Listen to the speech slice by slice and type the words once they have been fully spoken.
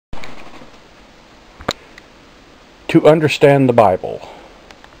to understand the Bible.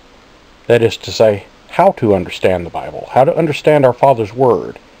 That is to say, how to understand the Bible, how to understand our Father's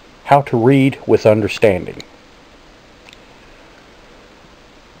Word, how to read with understanding.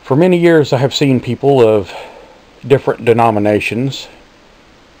 For many years I have seen people of different denominations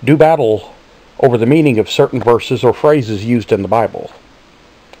do battle over the meaning of certain verses or phrases used in the Bible.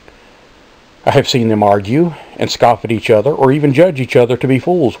 I have seen them argue and scoff at each other or even judge each other to be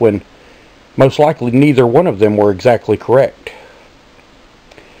fools when most likely neither one of them were exactly correct.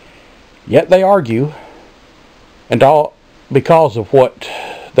 Yet they argue, and all because of what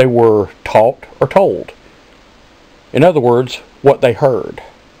they were taught or told. In other words, what they heard,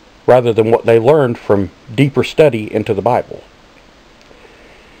 rather than what they learned from deeper study into the Bible.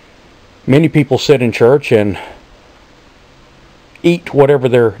 Many people sit in church and eat whatever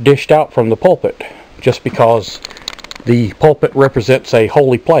they're dished out from the pulpit, just because the pulpit represents a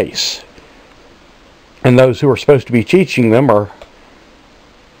holy place, and those who are supposed to be teaching them are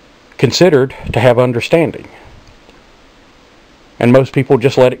considered to have understanding. And most people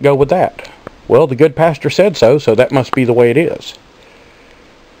just let it go with that. Well, the good pastor said so, so that must be the way it is.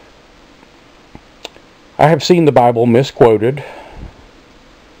 I have seen the Bible misquoted,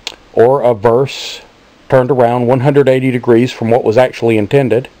 or a verse turned around 180 degrees from what was actually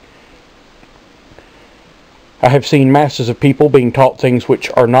intended. I have seen masses of people being taught things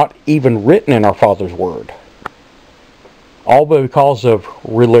which are not even written in our Father's Word, all because of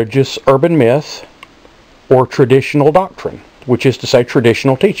religious urban myth or traditional doctrine, which is to say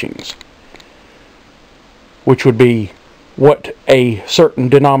traditional teachings, which would be what a certain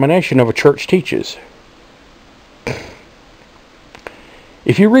denomination of a church teaches.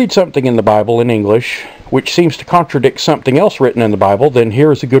 If you read something in the Bible in English which seems to contradict something else written in the Bible, then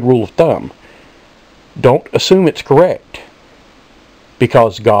here is a good rule of thumb. Don't assume it's correct,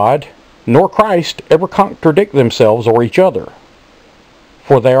 because God nor Christ ever contradict themselves or each other,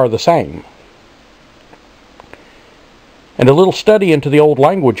 for they are the same. And a little study into the old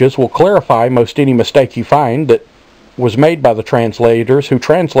languages will clarify most any mistake you find that was made by the translators who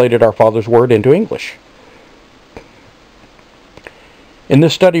translated our Father's Word into English. In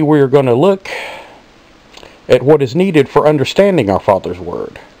this study we are going to look at what is needed for understanding our Father's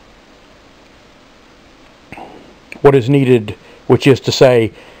Word. What is needed, which is to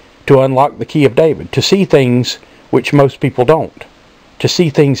say, to unlock the key of David, to see things which most people don't, to see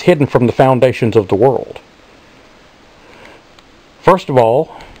things hidden from the foundations of the world. First of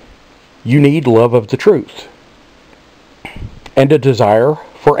all, you need love of the truth and a desire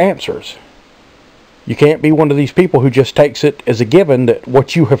for answers. You can't be one of these people who just takes it as a given that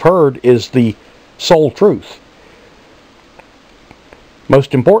what you have heard is the sole truth.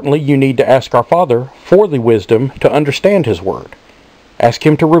 Most importantly, you need to ask our Father for the wisdom to understand His Word. Ask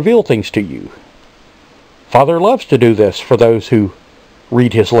Him to reveal things to you. Father loves to do this for those who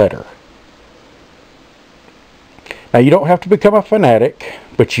read His letter. Now, you don't have to become a fanatic,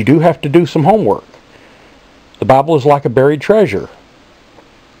 but you do have to do some homework. The Bible is like a buried treasure.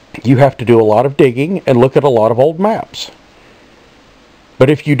 You have to do a lot of digging and look at a lot of old maps. But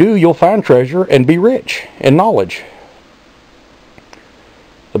if you do, you'll find treasure and be rich in knowledge.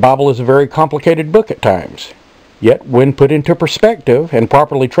 The Bible is a very complicated book at times, yet when put into perspective and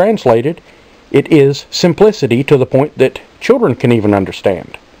properly translated, it is simplicity to the point that children can even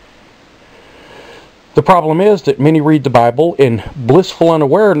understand. The problem is that many read the Bible in blissful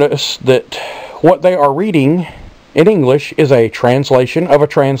unawareness that what they are reading in English is a translation of a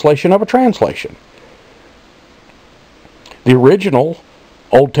translation of a translation. The original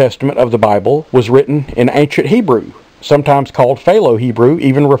Old Testament of the Bible was written in ancient Hebrew, sometimes called Phalo-Hebrew,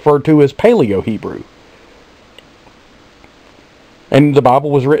 even referred to as Paleo-Hebrew. And the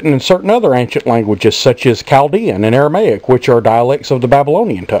Bible was written in certain other ancient languages, such as Chaldean and Aramaic, which are dialects of the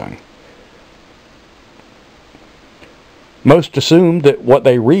Babylonian tongue. Most assume that what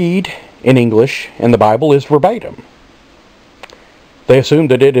they read in English in the Bible is verbatim. They assume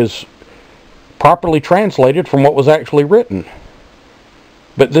that it is properly translated from what was actually written.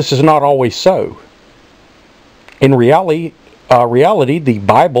 But this is not always so. In reality, the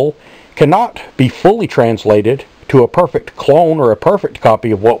Bible cannot be fully translated to a perfect clone or a perfect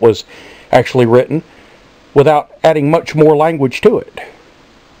copy of what was actually written without adding much more language to it.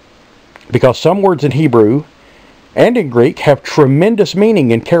 Because some words in Hebrew and in Greek have tremendous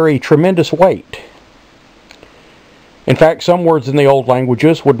meaning and carry tremendous weight. In fact, some words in the old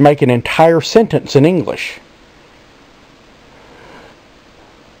languages would make an entire sentence in English.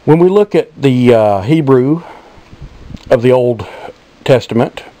 When we look at the Hebrew of the Old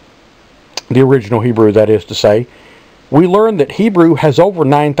Testament, the original Hebrew, that is to say, we learn that Hebrew has over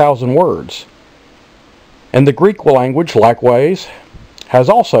 9,000 words. And the Greek language, likewise, has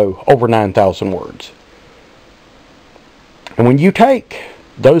also over 9,000 words. And when you take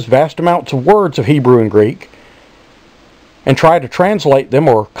those vast amounts of words of Hebrew and Greek and try to translate them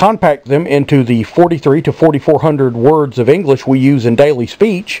or compact them into the 43 to 4,400 words of English we use in daily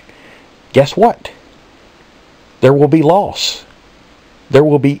speech, guess what? There will be loss. There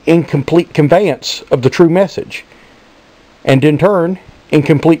will be incomplete conveyance of the true message. And in turn,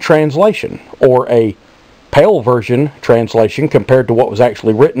 incomplete translation, or a pale version translation compared to what was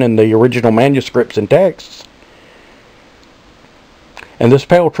actually written in the original manuscripts and texts. And this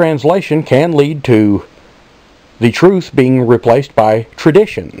pale translation can lead to the truth being replaced by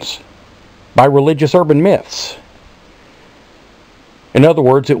traditions, by religious urban myths. In other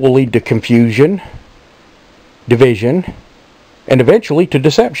words, it will lead to confusion, division, and eventually to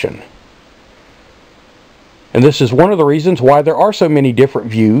deception. And this is one of the reasons why there are so many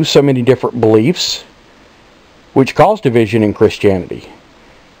different views, so many different beliefs, which cause division in Christianity.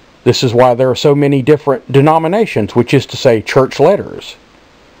 This is why there are so many different denominations, which is to say church letters.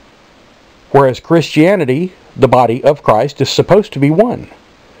 Whereas Christianity, the body of Christ, is supposed to be one.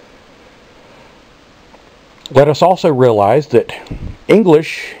 Let us also realize that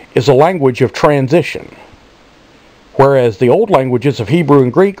English is a language of transition, whereas the old languages of Hebrew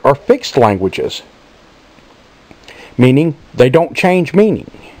and Greek are fixed languages, meaning they don't change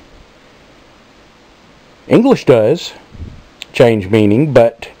meaning. English does change meaning,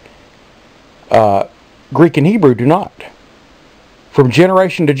 but Greek and Hebrew do not. From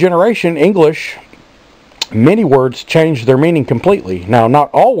generation to generation, English, many words change their meaning completely. Now, not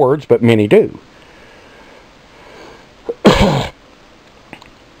all words, but many do.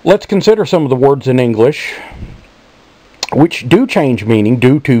 Let's consider some of the words in English which do change meaning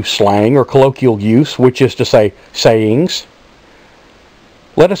due to slang or colloquial use, which is to say, sayings.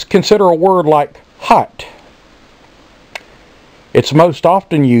 Let us consider a word like hot. It's most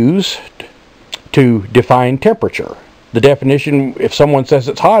often used to define temperature. The definition, if someone says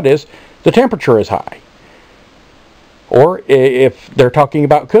it's hot, is the temperature is high. Or if they're talking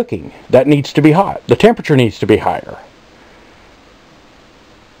about cooking, that needs to be hot. The temperature needs to be higher.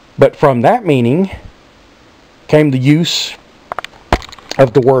 But from that meaning came the use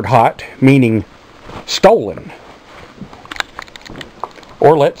of the word hot, meaning stolen.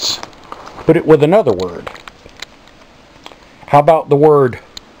 Or let's put it with another word. How about the word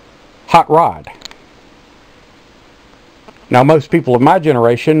hot rod? Now, most people of my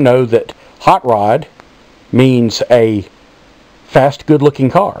generation know that hot rod means a fast, good-looking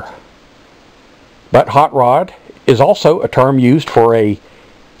car. But hot rod is also a term used for a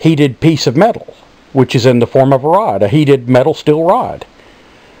heated piece of metal, which is in the form of a rod, a heated metal steel rod.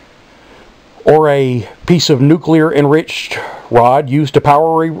 Or a piece of nuclear-enriched rod used to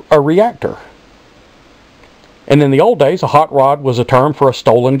power a reactor. And in the old days, a hot rod was a term for a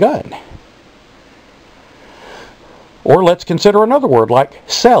stolen gun. Or let's consider another word like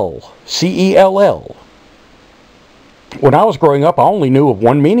cell, C-E-L-L. When I was growing up, I only knew of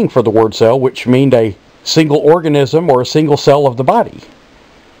one meaning for the word cell, which meant a single organism or a single cell of the body.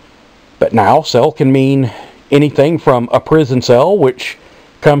 But now, cell can mean anything from a prison cell, which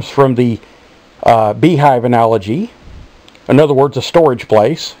comes from the beehive analogy. In other words, a storage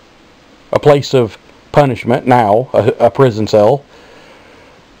place, a place of punishment, now a prison cell.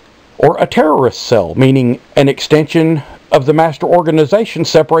 Or a terrorist cell, meaning an extension of the master organization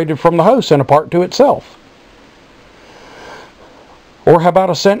separated from the host and apart to itself. Or how about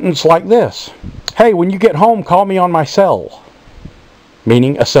a sentence like this? Hey, when you get home, call me on my cell,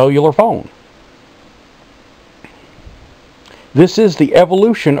 meaning a cellular phone. This is the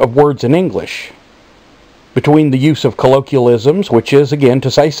evolution of words in English, between the use of colloquialisms, which is, again,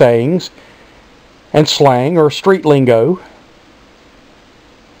 to say sayings, and slang or street lingo.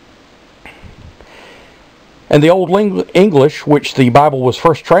 And the Old English, which the Bible was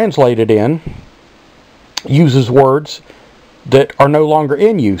first translated in, uses words that are no longer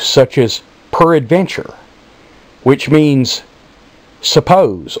in use, such as peradventure, which means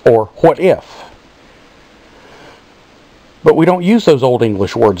suppose or what if. But we don't use those Old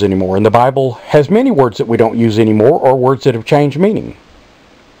English words anymore, and the Bible has many words that we don't use anymore, or words that have changed meaning.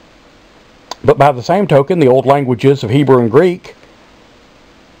 But by the same token, the old languages of Hebrew and Greek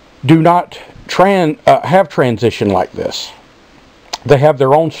do not have transition like this. They have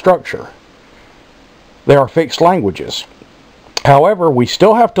their own structure. They are fixed languages. However, we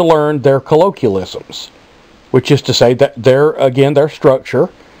still have to learn their colloquialisms, which is to say that their structure,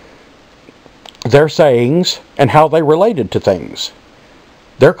 their sayings, and how they related to things.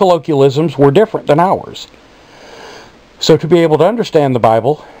 Their colloquialisms were different than ours. So to be able to understand the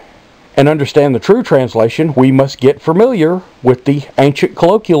Bible and understand the true translation, we must get familiar with the ancient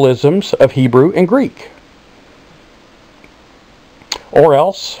colloquialisms of Hebrew and Greek. Or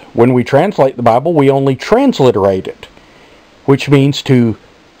else, when we translate the Bible, we only transliterate it, which means to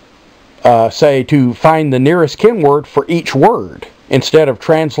to find the nearest kin word for each word, instead of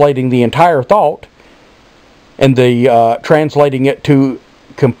translating the entire thought and translating it to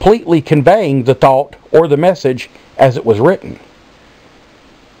completely conveying the thought or the message as it was written.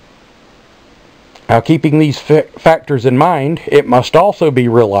 Now, keeping these factors in mind, it must also be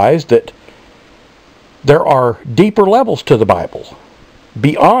realized that there are deeper levels to the Bible,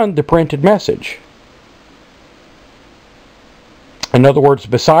 beyond the printed message. In other words,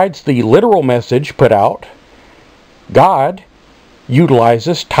 besides the literal message put out, God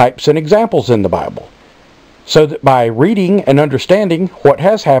utilizes types and examples in the Bible, so that by reading and understanding what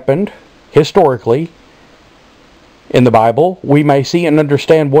has happened historically in the Bible, we may see and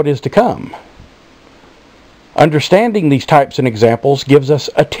understand what is to come. Understanding these types and examples gives us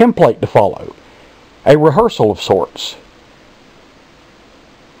a template to follow, a rehearsal of sorts,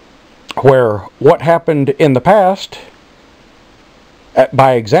 where what happened in the past,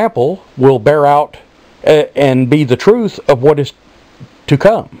 by example, will bear out and be the truth of what is to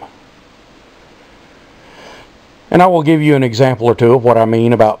come. And I will give you an example or two of what I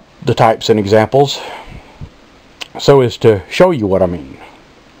mean about the types and examples, so as to show you what I mean.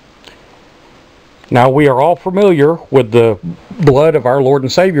 Now, we are all familiar with the blood of our Lord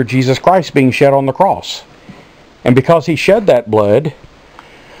and Savior Jesus Christ being shed on the cross. And because He shed that blood,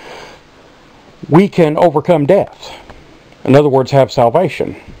 we can overcome death. In other words, have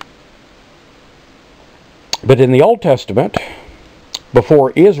salvation. But in the Old Testament,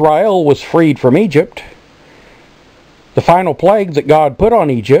 before Israel was freed from Egypt, the final plague that God put on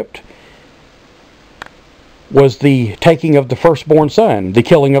Egypt was the taking of the firstborn son, the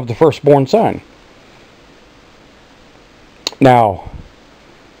killing of the firstborn son. Now,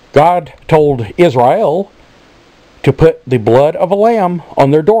 God told Israel to put the blood of a lamb on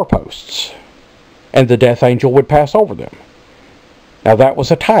their doorposts, and the death angel would pass over them. Now, that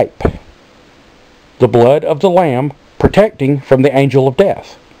was a type. The blood of the lamb protecting from the angel of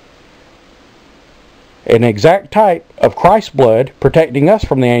death. An exact type of Christ's blood protecting us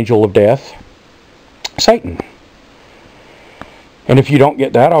from the angel of death, Satan. And if you don't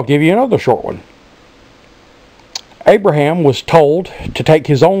get that, I'll give you another short one. Abraham was told to take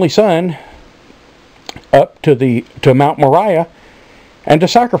his only son up to Mount Moriah and to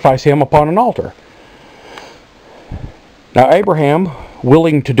sacrifice him upon an altar. Now, Abraham,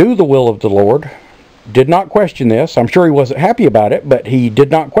 willing to do the will of the Lord, did not question this. I'm sure he wasn't happy about it, but he did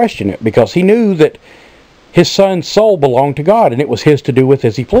not question it, because he knew that his son's soul belonged to God, and it was his to do with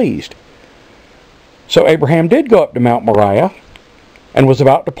as he pleased. So Abraham did go up to Mount Moriah and was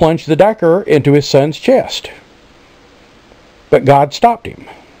about to plunge the dagger into his son's chest. But God stopped him.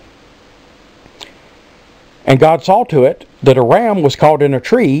 And God saw to it that a ram was caught in a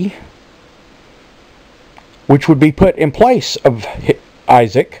tree, which would be put in place of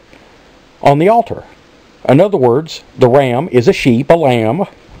Isaac on the altar. In other words, the ram is a sheep, a lamb.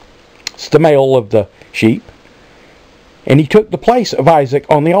 It's the male of the sheep. And he took the place of Isaac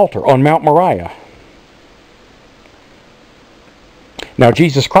on the altar on Mount Moriah. Now,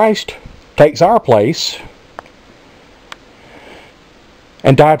 Jesus Christ takes our place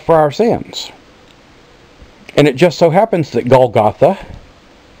and died for our sins. And it just so happens that Golgotha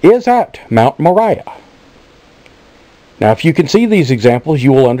is at Mount Moriah. Now, if you can see these examples,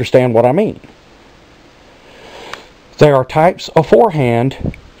 you will understand what I mean. They are types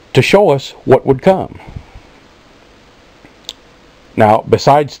aforehand to show us what would come. Now,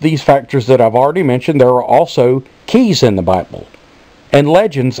 besides these factors that I've already mentioned, there are also keys in the Bible and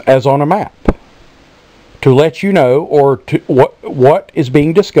legends as on a map, to let you know or to what is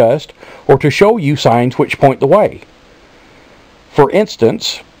being discussed, or to show you signs which point the way. For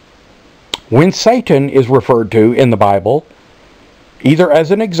instance, when Satan is referred to in the Bible, either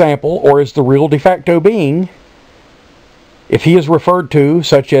as an example or as the real de facto being, if he is referred to,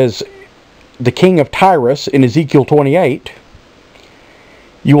 such as the king of Tyrus in Ezekiel 28,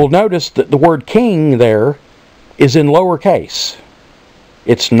 you will notice that the word king there is in lowercase.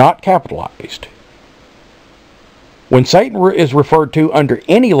 It's not capitalized. When Satan is referred to under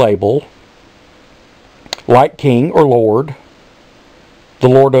any label, like king or lord, the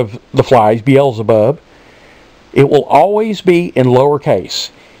lord of the flies, Beelzebub, it will always be in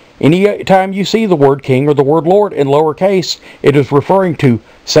lowercase. Any time you see the word king or the word lord in lowercase, it is referring to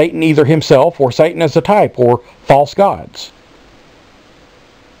Satan either himself, or Satan as a type, or false gods,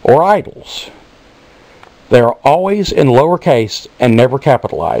 or idols. They are always in lowercase and never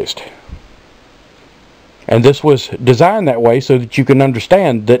capitalized. And this was designed that way so that you can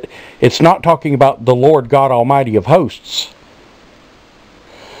understand that it's not talking about the Lord God Almighty of hosts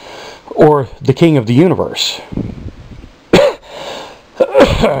or the King of the universe.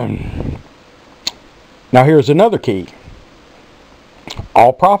 Now here's another key.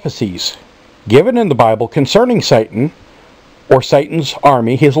 All prophecies given in the Bible concerning Satan or Satan's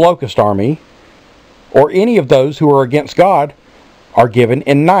army, his locust army, or any of those who are against God are given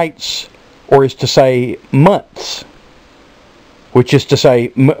in nights, or is to say months, which is to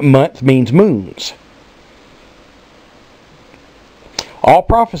say month means moons. All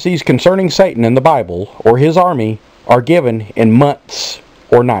prophecies concerning Satan in the Bible or his army are given in months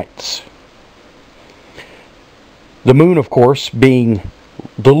or nights. The moon, of course, being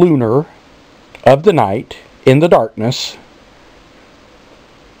the lunar of the night in the darkness,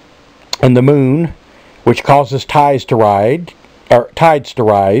 and the moon, which causes tides to rise.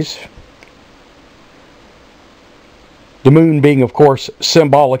 The moon being, of course,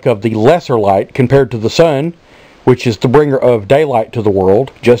 symbolic of the lesser light compared to the sun, which is the bringer of daylight to the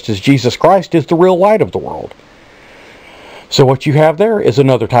world, just as Jesus Christ is the real light of the world. So what you have there is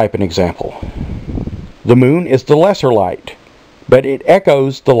another type and example. The moon is the lesser light, but it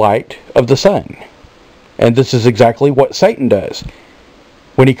echoes the light of the sun. And this is exactly what Satan does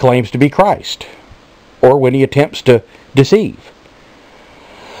when he claims to be Christ, or when he attempts to deceive.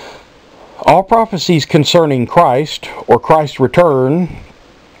 All prophecies concerning Christ, or Christ's return,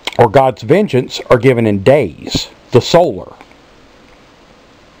 or God's vengeance are given in days, the solar.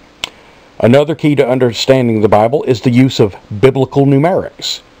 Another key to understanding the Bible is the use of biblical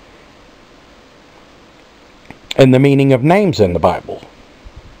numerics and the meaning of names in the Bible.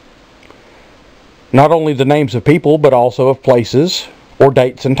 Not only the names of people, but also of places or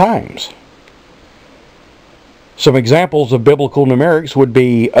dates and times. Some examples of biblical numerics would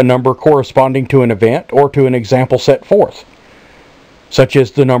be a number corresponding to an event or to an example set forth, such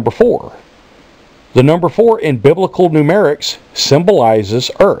as the number 4. The number 4 in biblical numerics symbolizes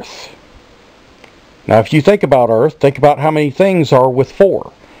Earth. Now, if you think about Earth, think about how many things are with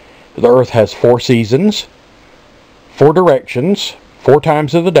 4. The Earth has 4 seasons, 4 directions, 4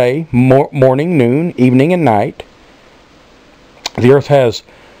 times of the day, morning, noon, evening, and night. The Earth has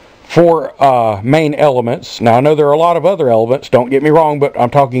 4 main elements. Now, I know there are a lot of other elements, don't get me wrong, but I'm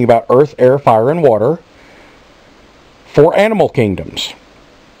talking about earth, air, fire, and water. 4 animal kingdoms.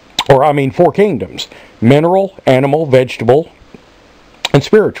 4 kingdoms. Mineral, animal, vegetable, and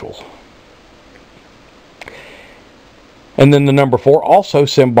spiritual. And then the number 4 also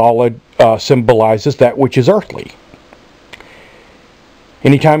symbolizes that which is earthly.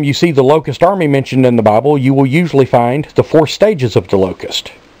 Anytime you see the locust army mentioned in the Bible, you will usually find the 4 stages of the locust,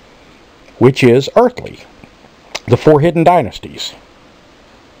 which is earthly, the 4 hidden dynasties.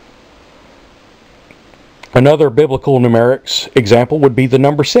 Another biblical numerics example would be the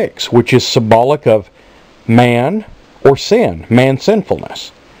number 6, which is symbolic of man or sin, man's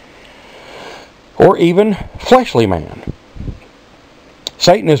sinfulness, or even fleshly man.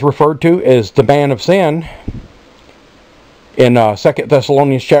 Satan is referred to as the man of sin in 2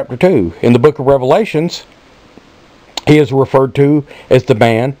 Thessalonians chapter 2. In the book of Revelations, he is referred to as the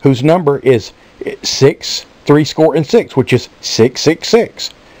man whose number is 666, which is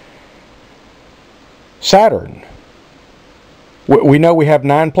 666. Saturn. We know we have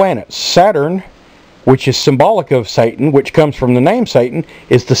 9 planets. Saturn, which is symbolic of Satan, which comes from the name Satan,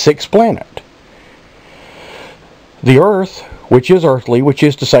 is the 6th planet. The earth, which is earthly, which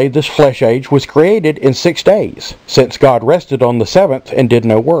is to say this flesh age, was created in 6 days, since God rested on the 7th and did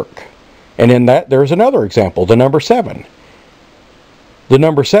no work. And in that there is another example, the number 7. The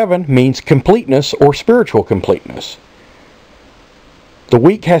number 7 means completeness or spiritual completeness. The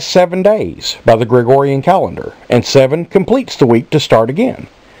week has 7 days by the Gregorian calendar, and 7 completes the week to start again.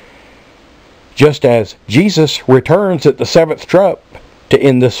 Just as Jesus returns at the 7th trump to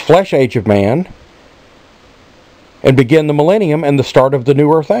end this flesh age of man and begin the millennium and the start of the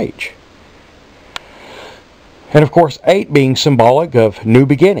new earth age. And of course 8 being symbolic of new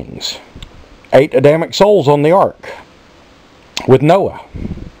beginnings. 8 Adamic souls on the ark with Noah,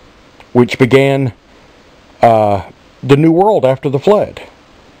 which began the new world after the flood.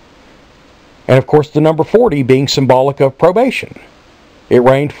 And of course the number 40 being symbolic of probation. It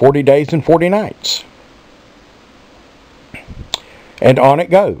rained 40 days and 40 nights. And on it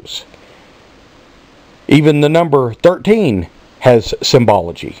goes. Even the number 13 has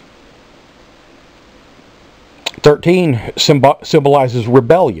symbology. 13 symbolizes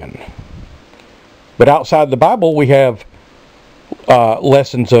rebellion. But outside the Bible we have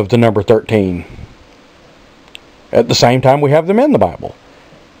lessons of the number 13. At the same time we have them in the Bible.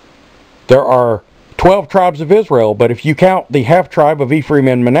 There are 12 tribes of Israel, but if you count the half-tribe of Ephraim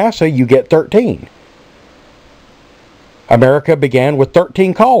and Manasseh, you get 13. America began with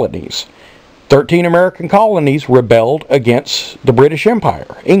 13 colonies. 13 American colonies rebelled against the British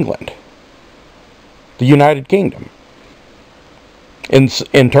Empire, England, the United Kingdom. In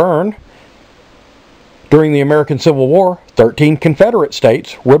turn, during the American Civil War, 13 Confederate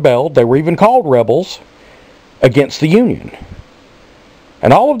states rebelled. They were even called rebels against the Union.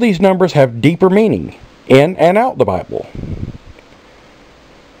 And all of these numbers have deeper meaning in and out the Bible.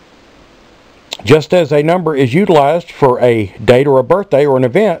 Just as a number is utilized for a date or a birthday or an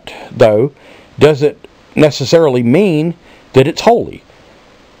event, though, does it necessarily mean that it's holy.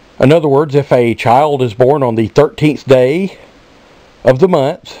 In other words, if a child is born on the 13th day of the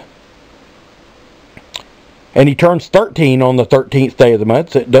month, and he turns 13 on the 13th day of the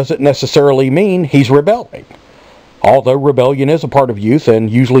month, it doesn't necessarily mean he's rebelling. Although rebellion is a part of youth and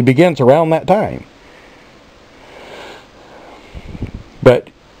usually begins around that time. But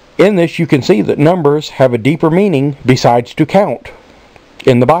in this you can see that numbers have a deeper meaning besides to count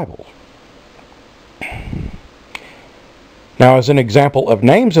in the Bible. Now, as an example of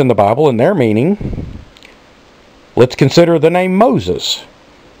names in the Bible and their meaning, let's consider the name Moses.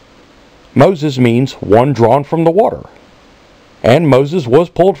 Moses means one drawn from the water. And Moses was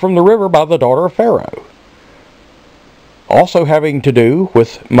pulled from the river by the daughter of Pharaoh. Also having to do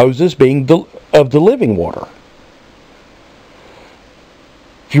with Moses being of the living water.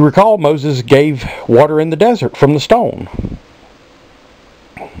 If you recall, Moses gave water in the desert from the stone.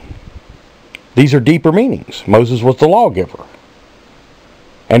 These are deeper meanings. Moses was the lawgiver.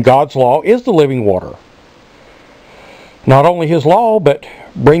 And God's law is the living water. Not only his law, but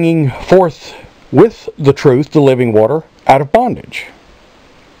bringing forth with the truth, the living water, out of bondage.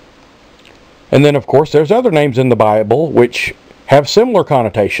 And then, of course, there's other names in the Bible which have similar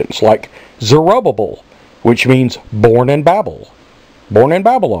connotations, like Zerubbabel, which means born in Babel, born in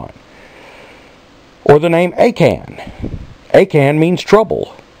Babylon. Or the name Achan. Achan means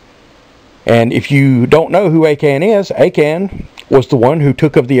trouble. And if you don't know who Achan is, Achan was the one who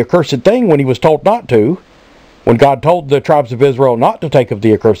took of the accursed thing when he was told not to, when God told the tribes of Israel not to take of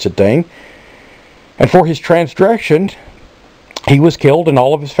the accursed thing. And for his transgression, he was killed and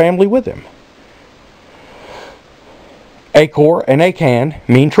all of his family with him. Achor and Achan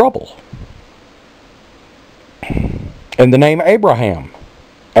mean trouble. And the name Abraham.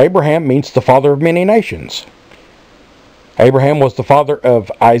 Abraham means the father of many nations. Abraham was the father of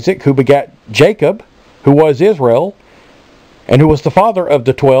Isaac, who begat Jacob, who was Israel, and who was the father of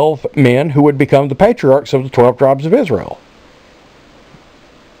the 12 men who would become the patriarchs of the 12 tribes of Israel.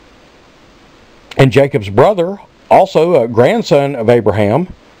 And Jacob's brother, also a grandson of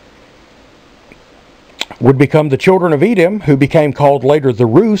Abraham, would become the children of Edom, who became called later the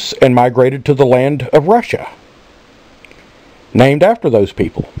Rus and migrated to the land of Russia, named after those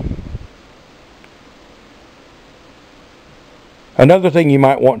people. Another thing you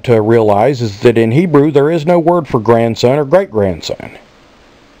might want to realize is that in Hebrew there is no word for grandson or great-grandson.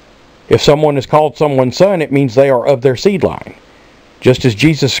 If someone is called someone's son, it means they are of their seed line, just as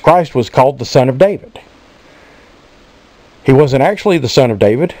Jesus Christ was called the Son of David. He wasn't actually the son of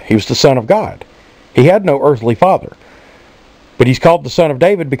David, he was the Son of God. He had no earthly father, but he's called the Son of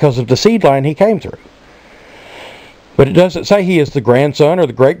David because of the seed line he came through. But it doesn't say he is the grandson or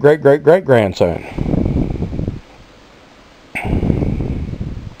the great-great-great-great-grandson.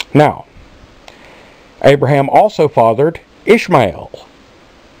 Now, Abraham also fathered Ishmael,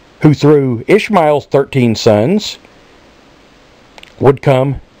 who through Ishmael's 13 sons would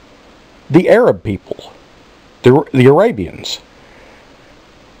come the Arab people, the Arabians.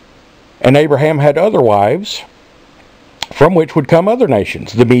 And Abraham had other wives, from which would come other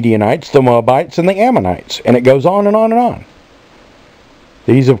nations, the Midianites, the Moabites, and the Ammonites. And it goes on and on and on.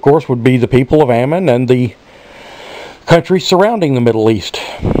 These, of course, would be the people of Ammon and the countries surrounding the Middle East,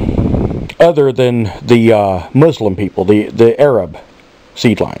 other than the Muslim people, the Arab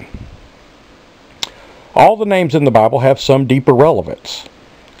seed line. All the names in the Bible have some deeper relevance.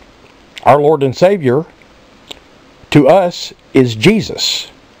 Our Lord and Savior, to us, is Jesus.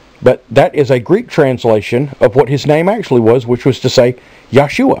 But that is a Greek translation of what his name actually was, which was to say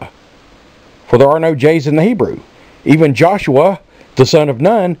Yeshua. For there are no J's in the Hebrew. Even Joshua, the son of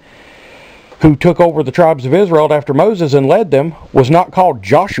Nun, who took over the tribes of Israel after Moses and led them, was not called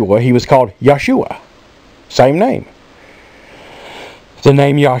Joshua, he was called Yeshua. Same name. The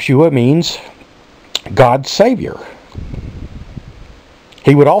name Yeshua means God's Savior.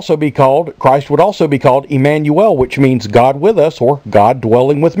 He would also be called, Christ would also be called Emmanuel, which means God with us, or God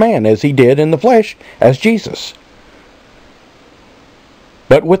dwelling with man, as he did in the flesh as Jesus.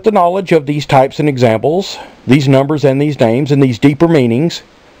 But with the knowledge of these types and examples, these numbers and these names and these deeper meanings,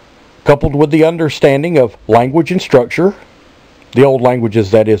 coupled with the understanding of language and structure, the old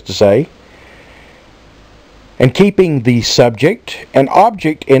languages that is to say, and keeping the subject and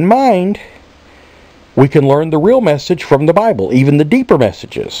object in mind, we can learn the real message from the Bible, even the deeper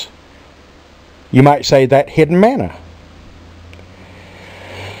messages. You might say that hidden manna.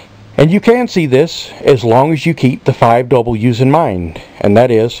 And you can see this as long as you keep the 5 W's in mind, and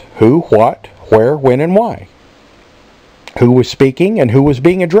that is who, what, where, when, and why. Who was speaking and who was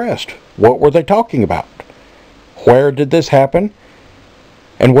being addressed? What were they talking about? Where did this happen?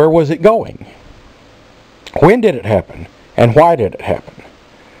 And where was it going? When did it happen? And why did it happen?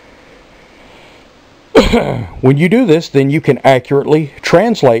 When you do this, then you can accurately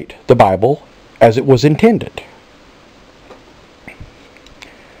translate the Bible as it was intended.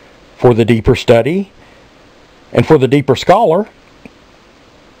 For the deeper study and for the deeper scholar,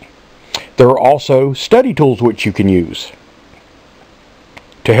 there are also study tools which you can use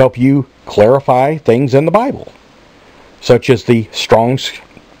to help you clarify things in the Bible, such as the Strong's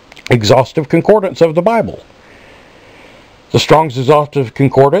exhaustive concordance of the Bible. The Strong's exhaustive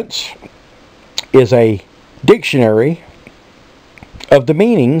concordance is a dictionary of the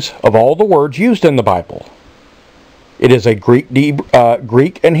meanings of all the words used in the Bible. It is a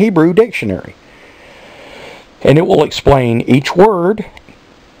Greek and Hebrew dictionary, and it will explain each word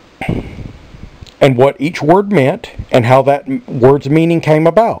and what each word meant and how that word's meaning came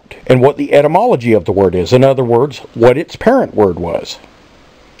about and what the etymology of the word is. In other words, what its parent word was.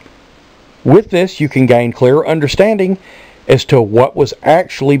 With this, you can gain clearer understanding as to what was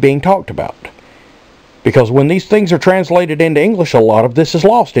actually being talked about. Because when these things are translated into English, a lot of this is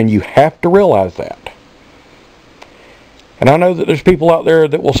lost, and you have to realize that. And I know that there's people out there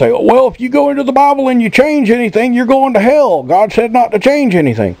that will say, oh, well, if you go into the Bible and you change anything, you're going to hell. God said not to change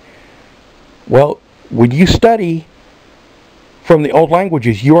anything. Well, when you study from the old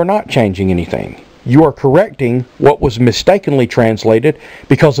languages, you are not changing anything. You are correcting what was mistakenly translated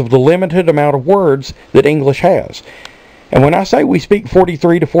because of the limited amount of words that English has. And when I say we speak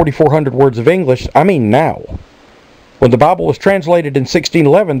 43 to 4,400 words of English, I mean now. When the Bible was translated in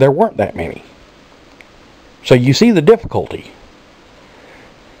 1611, there weren't that many. So you see the difficulty.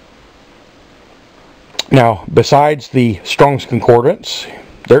 Now, besides the Strong's Concordance,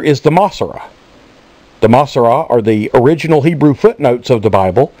 there is the Massorah. The Massorah are the original Hebrew footnotes of the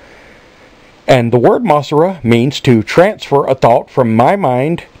Bible. And the word Massorah means to transfer a thought from my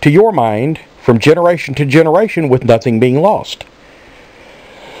mind to your mind, from generation to generation with nothing being lost.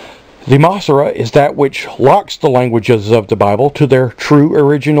 The Massorah is that which locks the languages of the Bible to their true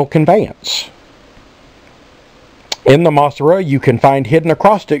original conveyance. In the Massorah, you can find hidden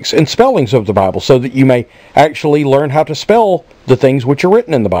acrostics and spellings of the Bible so that you may actually learn how to spell the things which are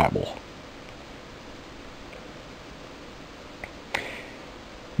written in the Bible.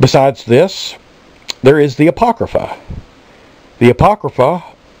 Besides this, there is the Apocrypha. The Apocrypha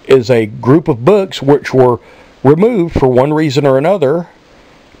is a group of books which were removed for one reason or another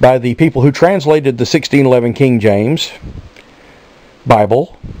by the people who translated the 1611 King James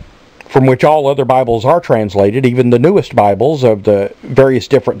Bible, from which all other Bibles are translated, even the newest Bibles of the various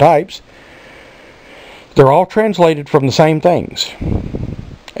different types. They're all translated from the same things.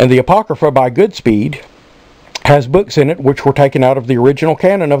 And the Apocrypha, by Goodspeed, has books in it which were taken out of the original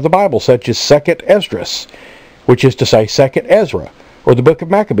canon of the Bible, such as 2nd Esdras, which is to say 2nd Ezra, or the Book of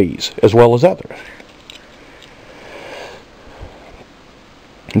Maccabees, as well as others.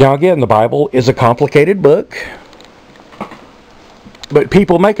 Now again, the Bible is a complicated book, but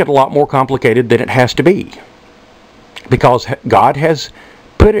people make it a lot more complicated than it has to be, because God has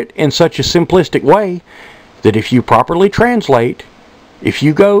put it in such a simplistic way that if you properly translate, if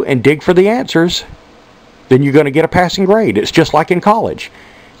you go and dig for the answers, then you're going to get a passing grade. It's just like in college.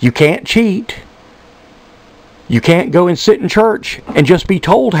 You can't cheat. You can't go and sit in church and just be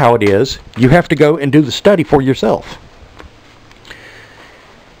told how it is. You have to go and do the study for yourself.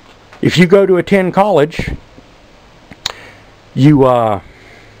 If you go to attend college, you have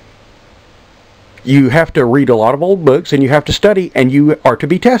to read a lot of old books, and you have to study, and you are to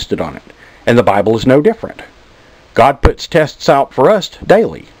be tested on it. And the Bible is no different. God puts tests out for us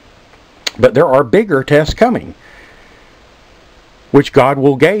daily. But there are bigger tests coming, which God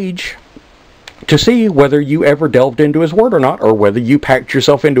will gauge to see whether you ever delved into His Word or not, or whether you packed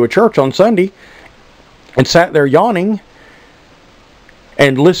yourself into a church on Sunday and sat there yawning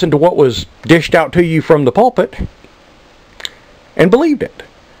and listened to what was dished out to you from the pulpit and believed it.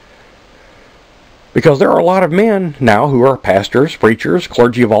 Because there are a lot of men now who are pastors, preachers,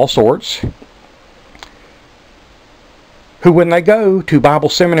 clergy of all sorts, who, when they go to Bible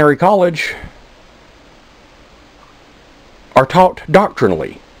seminary college, are taught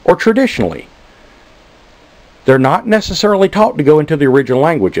doctrinally or traditionally. They're not necessarily taught to go into the original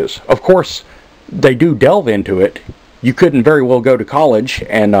languages. Of course, they do delve into it. You couldn't very well go to college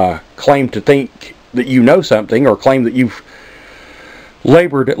and claim to think that you know something or claim that you've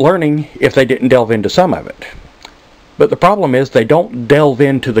labored at learning if they didn't delve into some of it. But the problem is they don't delve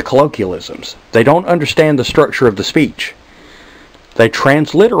into the colloquialisms. They don't understand the structure of the speech. They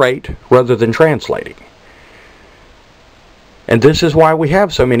transliterate rather than translating. And this is why we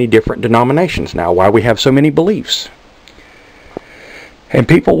have so many different denominations now, why we have so many beliefs. And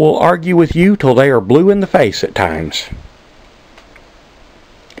people will argue with you till they are blue in the face at times.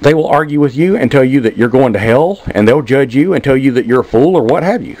 They will argue with you and tell you that you're going to hell, and they'll judge you and tell you that you're a fool or what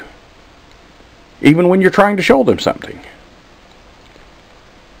have you, even when you're trying to show them something.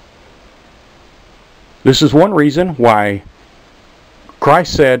 This is one reason why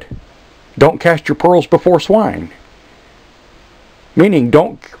Christ said, don't cast your pearls before swine. Meaning,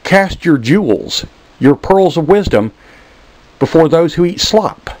 don't cast your jewels, your pearls of wisdom, before those who eat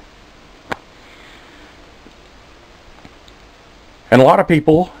slop. And a lot of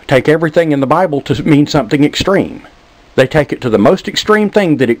people take everything in the Bible to mean something extreme. They take it to the most extreme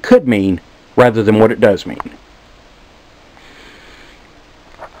thing that it could mean, rather than what it does mean.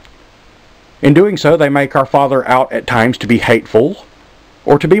 In doing so, they make our Father out at times to be hateful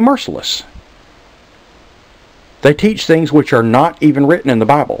or to be merciless. They teach things which are not even written in the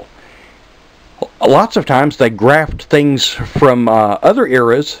Bible. Lots of times they graft things from other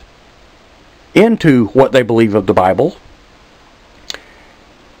eras into what they believe of the Bible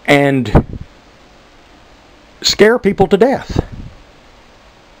and scare people to death.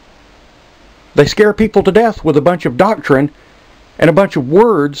 They scare people to death with a bunch of doctrine and a bunch of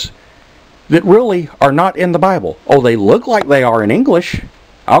words that really are not in the Bible. Oh, they look like they are in English.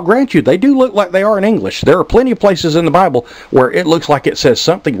 I'll grant you, they do look like they are in English. There are plenty of places in the Bible where it looks like it says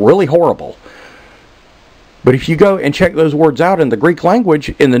something really horrible. But if you go and check those words out in the Greek language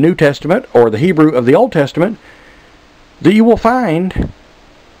in the New Testament or the Hebrew of the Old Testament, that you will find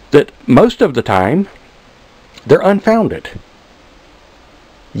that most of the time they're unfounded.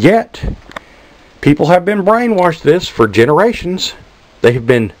 Yet, people have been brainwashed this for generations. They have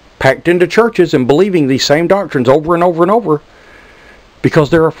been packed into churches and believing these same doctrines over and over and over because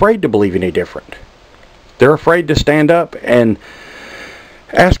they're afraid to believe any different. They're afraid to stand up and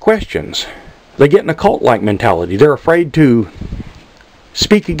ask questions. They get an occult-like mentality. They're afraid to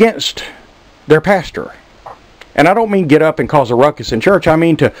speak against their pastor. And I don't mean get up and cause a ruckus in church. I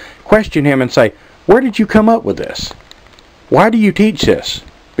mean to question him and say, where did you come up with this? Why do you teach this?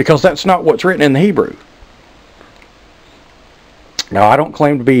 Because that's not what's written in the Hebrew. Now, I don't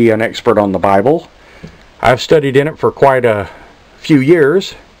claim to be an expert on the Bible. I've studied in it for quite a few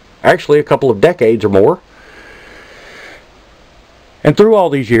years, actually a couple of decades or more. And through all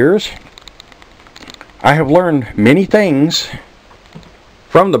these years, I have learned many things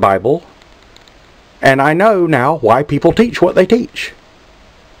from the Bible, and I know now why people teach what they teach.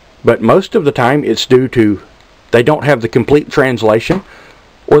 But most of the time it's due to they don't have the complete translation,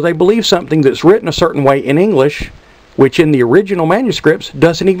 or they believe something that's written a certain way in English, which in the original manuscripts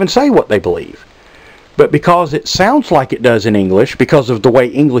doesn't even say what they believe. But because it sounds like it does in English, because of the way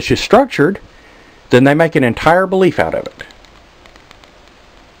English is structured, then they make an entire belief out of it.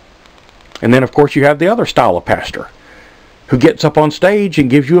 And then, of course, you have the other style of pastor, who gets up on stage and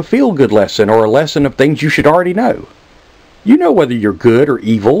gives you a feel-good lesson or a lesson of things you should already know. You know whether you're good or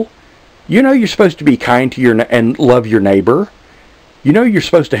evil. You know you're supposed to be kind to your and love your neighbor. You know you're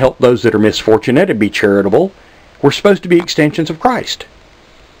supposed to help those that are misfortunate and be charitable. We're supposed to be extensions of Christ.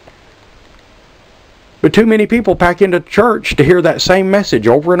 But too many people pack into church to hear that same message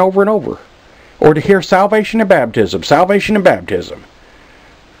over and over and over. Or to hear salvation and baptism, salvation and baptism.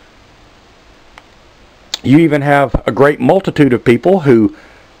 You even have a great multitude of people who,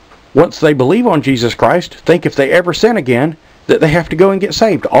 once they believe on Jesus Christ, think if they ever sin again, that they have to go and get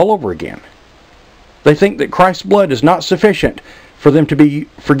saved all over again. They think that Christ's blood is not sufficient for them to be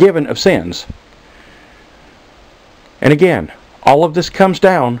forgiven of sins. And again, all of this comes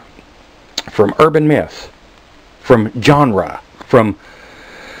down from urban myth, from genre, from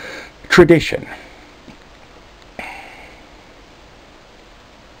tradition.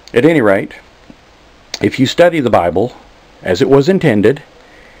 At any rate, if you study the Bible as it was intended,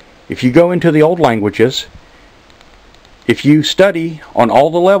 if you go into the old languages, if you study on all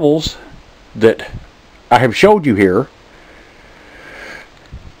the levels that I have showed you here,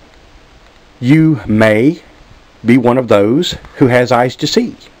 you may be one of those who has eyes to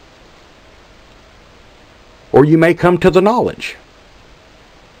see. or you may come to the knowledge.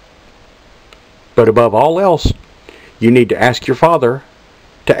 But above all else, you need to ask your Father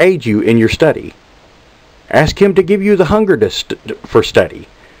to aid you in your study. Ask Him to give you the hunger for study.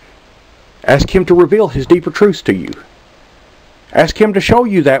 Ask Him to reveal His deeper truths to you. Ask Him to show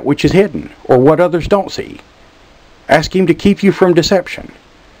you that which is hidden, or what others don't see. Ask Him to keep you from deception.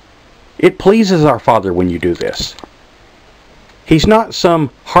 It pleases our Father when you do this. He's not some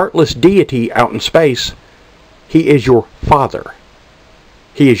heartless deity out in space. He is your Father.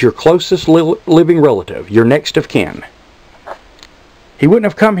 He is your closest living relative, your next of kin. He wouldn't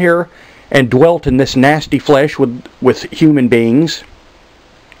have come here and dwelt in this nasty flesh with human beings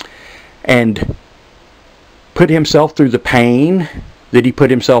and put Himself through the pain that He put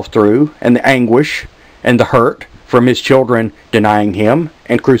Himself through, and the anguish and the hurt from His children denying Him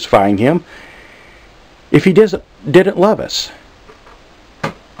and crucifying Him, if He didn't love us.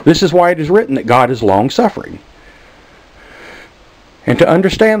 This is why it is written that God is long-suffering. And to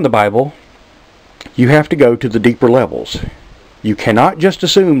understand the Bible, you have to go to the deeper levels. You cannot just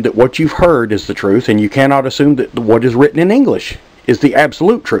assume that what you've heard is the truth, and you cannot assume that what is written in English is the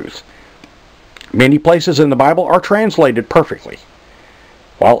absolute truth. Many places in the Bible are translated perfectly,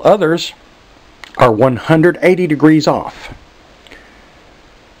 while others are 180 degrees off.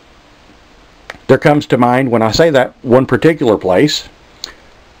 There comes to mind, when I say that, one particular place.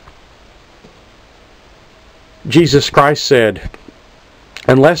 Jesus Christ said,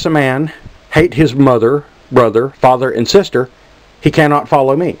 "Unless a man hate his mother, brother, father, and sister, he cannot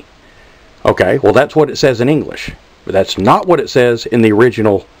follow me." Okay, well that's what it says in English, but that's not what it says in the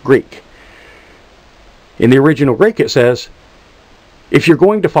original Greek. In the original Greek it says, if you're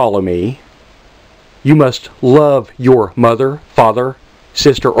going to follow me, you must love your mother, father,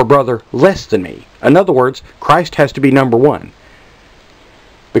 sister, or brother less than me. In other words, Christ has to be number one.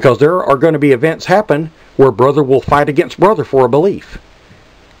 Because there are going to be events happen where brother will fight against brother for a belief.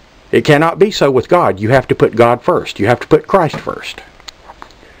 It cannot be so with God. You have to put God first. You have to put Christ first.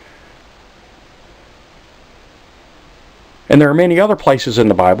 And there are many other places in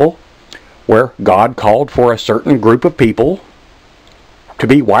the Bible where God called for a certain group of people to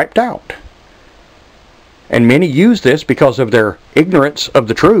be wiped out. And many use this because of their ignorance of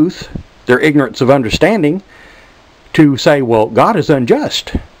the truth, their ignorance of understanding, to say, well, God is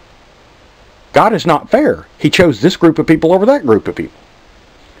unjust. God is not fair. He chose this group of people over that group of people.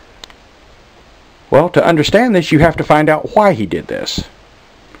 Well, to understand this, you have to find out why He did this.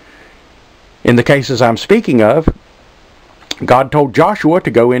 In the cases I'm speaking of, God told Joshua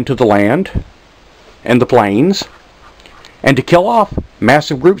to go into the land and the plains and to kill off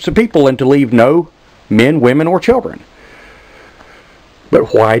massive groups of people and to leave no men, women, or children.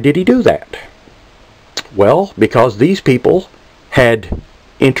 But why did He do that? Well, because these people had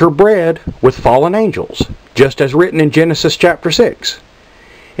interbred with fallen angels, just as written in Genesis chapter 6.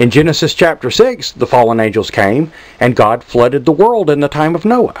 In Genesis chapter 6, the fallen angels came, and God flooded the world in the time of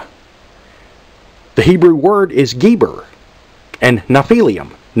Noah. The Hebrew word is Geber and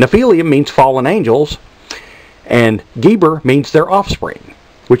Nephilim. Nephilim means fallen angels, and Geber means their offspring,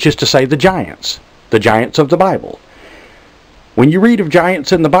 which is to say the giants of the Bible. When you read of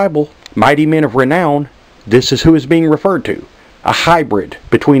giants in the Bible, mighty men of renown, this is who is being referred to. A hybrid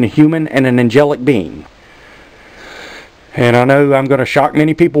between a human and an angelic being. And I know I'm going to shock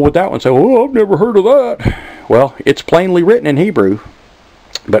many people with that one. Say, oh, I've never heard of that. Well, it's plainly written in Hebrew.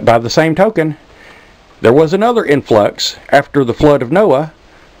 But by the same token, there was another influx after the flood of Noah,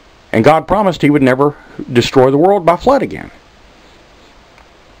 and God promised He would never destroy the world by flood again.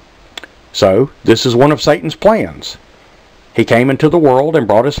 So, this is one of Satan's plans. He came into the world and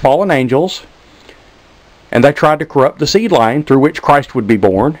brought His fallen angels, and they tried to corrupt the seed line through which Christ would be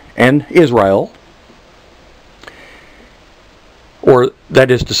born, and Israel. Or,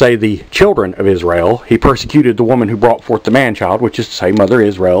 that is to say, the children of Israel. He persecuted the woman who brought forth the man-child, which is to say, Mother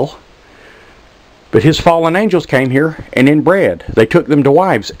Israel. But His fallen angels came here and inbred. They took them to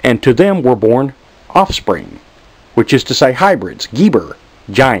wives, and to them were born offspring, which is to say, hybrids, Geber,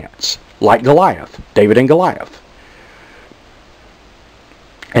 giants, like Goliath, David and Goliath.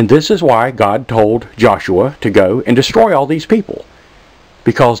 And this is why God told Joshua to go and destroy all these people,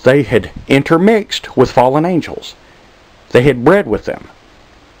 because they had intermixed with fallen angels. They had bred with them.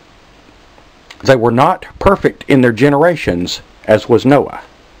 They were not perfect in their generations, as was Noah.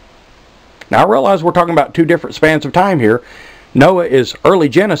 Now I realize we're talking about two different spans of time here. Noah is early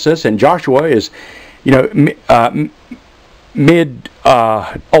Genesis, and Joshua is, mid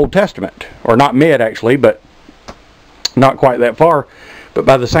Old Testament, or not mid actually, but not quite that far. But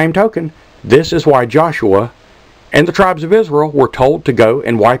by the same token, this is why Joshua and the tribes of Israel were told to go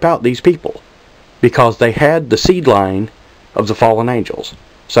and wipe out these people. because they had the seed line of the fallen angels.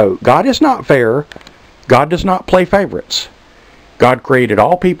 So God is not fair. God does not play favorites. God created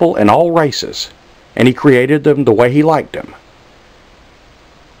all people and all races, and He created them the way He liked them.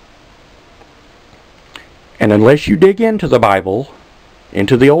 And unless you dig into the Bible,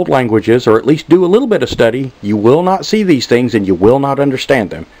 into the old languages, or at least do a little bit of study, you will not see these things and you will not understand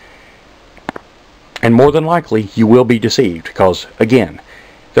them. And more than likely, you will be deceived, because, again,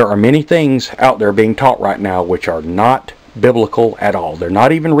 there are many things out there being taught right now which are not biblical at all. They're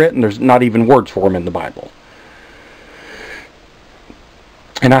not even written. There's not even words for them in the Bible.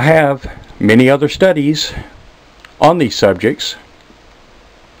 And I have many other studies on these subjects,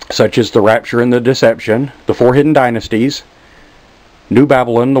 such as the rapture and the deception, the four hidden dynasties, New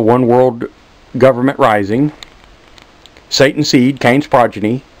Babylon, the one world government rising, Satan's seed, Cain's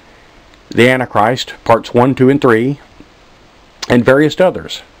progeny, the Antichrist, parts 1, 2, and 3, and various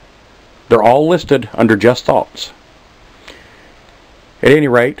others. They're all listed under Just Thoughts. At any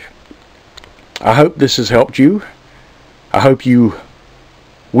rate, I hope this has helped you. I hope you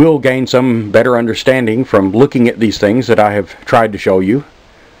will gain some better understanding from looking at these things that I have tried to show you.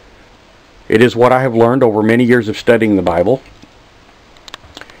 It is what I have learned over many years of studying the Bible.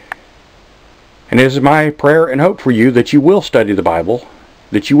 And it is my prayer and hope for you that you will study the Bible,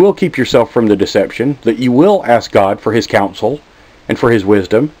 that you will keep yourself from the deception, that you will ask God for His counsel and for His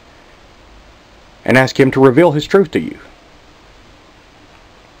wisdom, and ask Him to reveal His truth to you.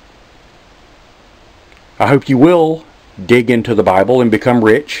 I hope you will dig into the Bible and become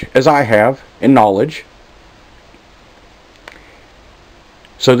rich, as I have, in knowledge,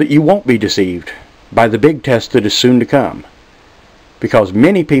 so that you won't be deceived by the big test that is soon to come. Because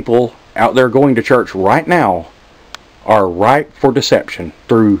many people out there going to church right now are ripe for deception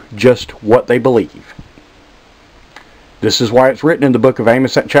through just what they believe. This is why it's written in the book of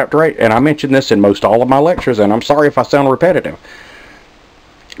Amos chapter 8, and I mention this in most all of my lectures, and I'm sorry if I sound repetitive.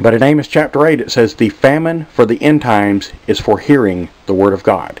 But in Amos chapter 8 it says, the famine for the end times is for hearing the word of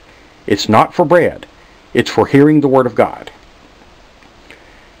God. It's not for bread. It's for hearing the word of God.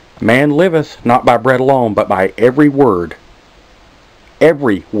 Man liveth not by bread alone, but by every word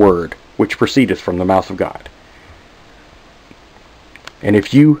which proceedeth from the mouth of God. And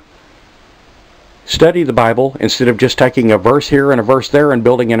if you study the Bible instead of just taking a verse here and a verse there and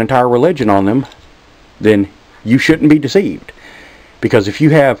building an entire religion on them, then you shouldn't be deceived. Because if you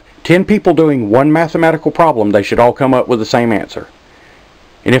have 10 people doing one mathematical problem, they should all come up with the same answer.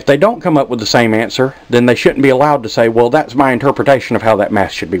 And if they don't come up with the same answer, then they shouldn't be allowed to say, well, that's my interpretation of how that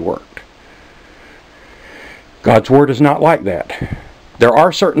math should be worked. God's Word is not like that. There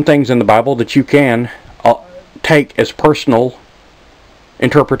are certain things in the Bible that you can take as personal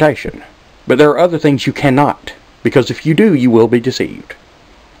interpretation. But there are other things you cannot. Because if you do, you will be deceived.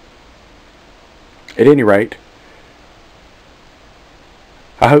 At any rate,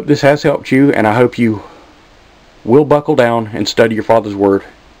 I hope this has helped you, and I hope you will buckle down and study your Father's Word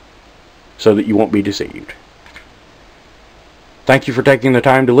so that you won't be deceived. Thank you for taking the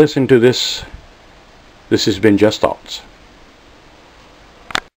time to listen to this. This has been Just Thoughts.